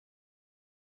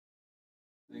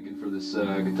Thinking for this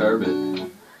guitar bit.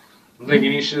 I'm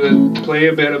thinking you should play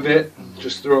a bit of it,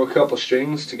 just throw a couple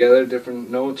strings together,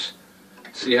 different notes,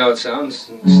 see how it sounds,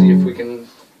 and see if we can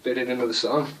fit it into the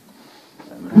song.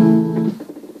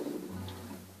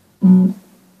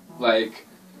 Like,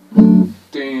 kind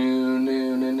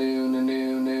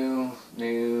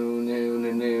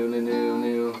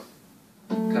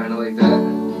of like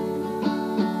that.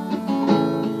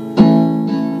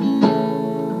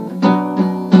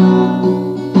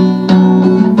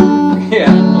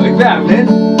 Yeah, like that, man.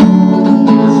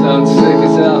 Sounds sick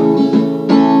as hell.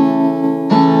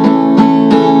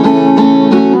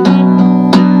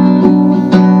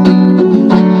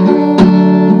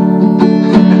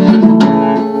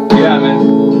 Yeah, man.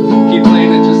 Keep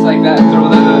playing it just like that. Throw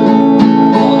that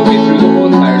all the way through the whole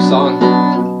entire song.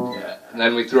 Yeah. And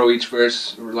then we throw each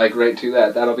verse like right to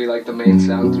that. That'll be like the main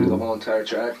sound through the whole entire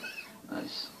track.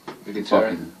 Nice. The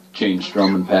guitar. Fucking change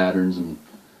strumming patterns and.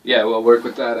 Yeah, we'll work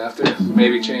with that after.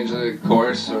 Maybe change the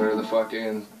chorus or the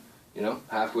fucking, you know,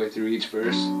 halfway through each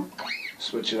verse.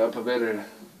 Switch it up a bit or...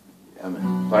 Yeah,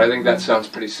 man. But I think that sounds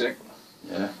pretty sick.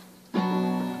 Yeah.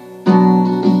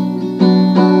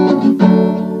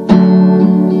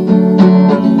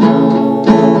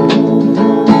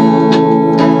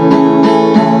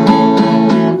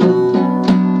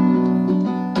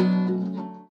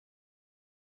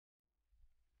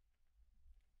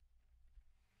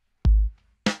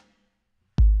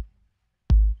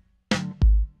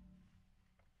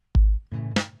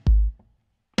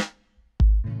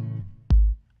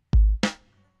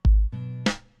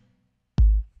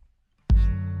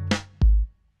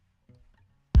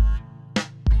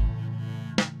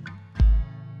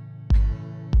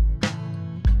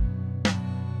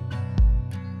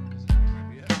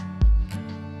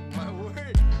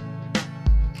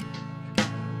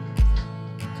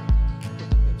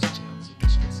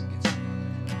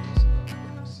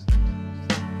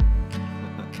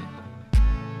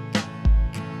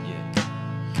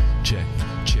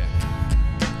 Check.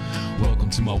 Welcome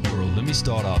to my world. Let me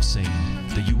start off saying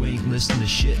that you ain't listening to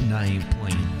shit and I ain't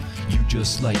playing. You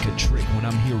just like a trick. When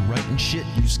I'm here writing shit,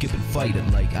 you skip and fight it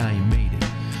like I ain't made it.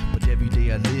 But every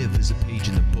day I live is a page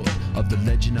in the book of the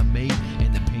legend I made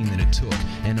and the pain that it took.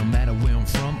 And no matter where I'm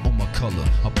from or my color,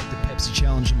 I'll put the Pepsi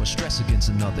challenge and my stress against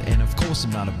another. And of course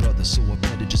I'm not a brother, so I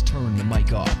better just turn the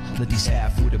mic off. Let these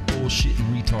half-witted bullshit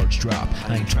and retards drop.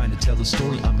 I ain't trying to tell a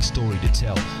story, I'm a story to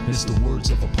tell. It's the words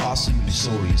of apostle, you be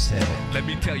sorry as hell. Let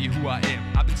me tell you who I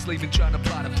am. I've been slaving trying to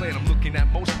plot a plan. I'm looking at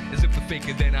most as if they're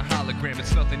faker than a hologram.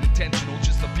 It's nothing intentional,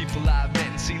 just the people I've met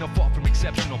and seen are far from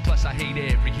exceptional. Plus I hate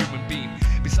every human being.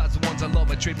 Besides the ones I love,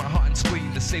 I trade my heart and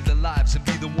spleen to save their lives and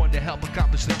be the one to help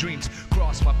accomplish their dreams.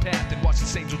 Cross my path and watch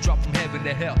this angel drop from heaven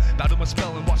to hell. Bow to my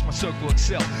spell and watch my circle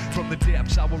excel. From the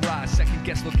depths I will rise, second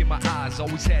guess look in my eyes.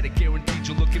 Always had it guaranteed,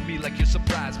 you'll look at me like you're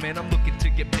surprised. Man, I'm looking to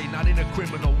get paid, not in a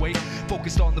criminal way.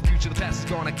 Focused on the future, the past is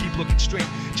gone, I keep looking straight.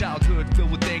 Childhood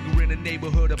filled with anger in a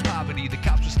neighborhood of poverty. The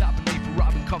cops were stopping me for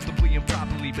robbing comfortably and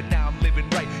properly. But now I'm living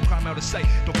right, crime out of sight.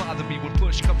 Don't bother me when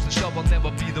push comes to shove, I'll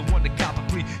never be the one to cop a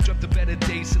plea. Dreamt of better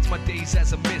days since my days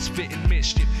as a misfit and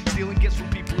mischief. Stealing gifts from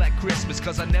people at Christmas,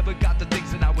 cause I never got the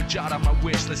things that I would jot on my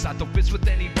wish list. I don't bitch with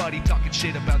anybody talking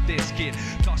shit about this kid.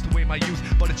 Tossed away my youth,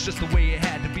 but it's just the way it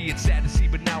had to be. It's sad to see,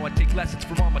 but now I take lessons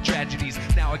from all my tragedies.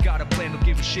 Now I got a plan, don't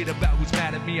give a shit about who's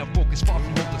mad at me. I'm focused, far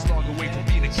from hopeless, long away from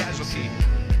being a casualty.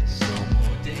 No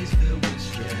more days filled with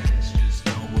stress, just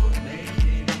know we're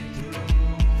making it through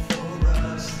for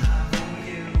us, not for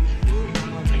you. We're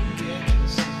gonna get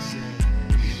success.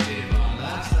 We live our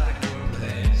lives like we're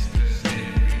blessed, 'cause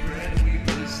every breath we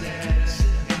possess,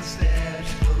 and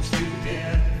steps close to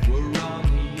death. We're on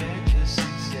the edge of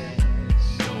success.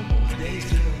 No more days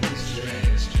filled with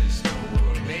stress, just know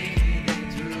we're making it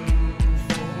through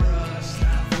for us,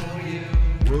 not for you.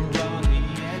 We're on the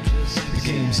edge of success. The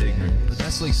game's ignorant, but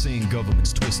that's like saying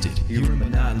government's twisted. Hearing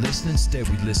but not listening, instead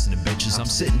we listen to bitches. I'm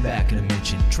sitting back in a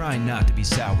mention, trying not to be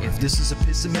sour. If this is a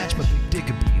pissing match, my big dick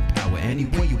could be in power. Any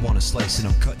way you wanna slice it,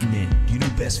 I'm cutting in. You new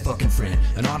best fucking friend.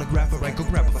 An autograph, alright, go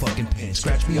grab a fucking pen.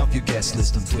 Scratch me off your guest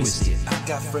list, I'm twisted. I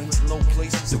got friends in low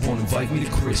places that won't invite me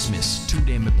to Christmas. Too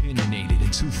damn opinionated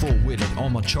and too full-witted. All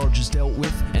my charges dealt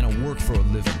with, and I work for a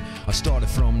living. I started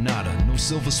from nada, no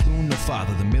silver spoon, no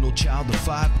father. The middle child of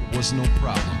 5, but was no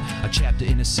problem. A chapter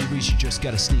in a series you just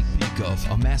got a sneak peek of.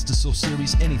 A master so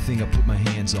serious, anything I put my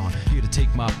hands on. Here to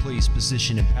take my place,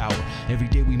 position, and power. Every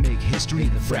day we make history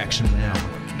in a fraction of an hour.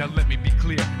 Now let me be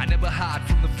clear, I never hide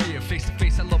from the fear. Face to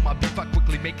face, I love my beef, I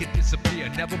quickly make it disappear.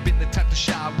 Never been the type to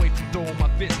shy away from throwing my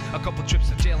fist. A couple trips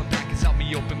to jail and back has helped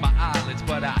me open my eyelids,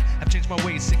 but I have changed my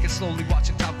ways, sinking slowly,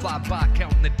 watching time fly by,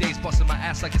 counting the days, busting my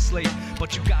ass like a slave.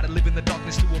 But you gotta live in the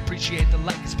darkness to appreciate the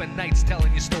light. Spend nights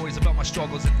telling you stories about my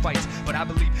struggles and fights, but I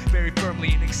believe very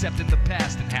firmly in accepting the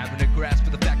past and having a grasp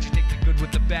for the fact you take the good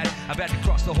with the bad. I've had to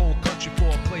cross the whole country for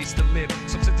a place to live.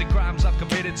 Some sins and crimes I've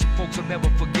committed, some folks will never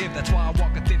forgive. That's why I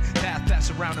walk a thin path, fast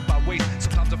surrounded by waste.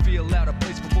 Sometimes I feel out of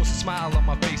place, but force a smile on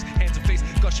my face. Hands and face,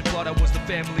 gushing blood, I was the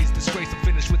family's disgrace. I'm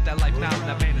finished with that life now, and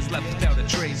that man is left without a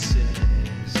trace.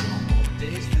 No more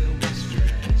days filled with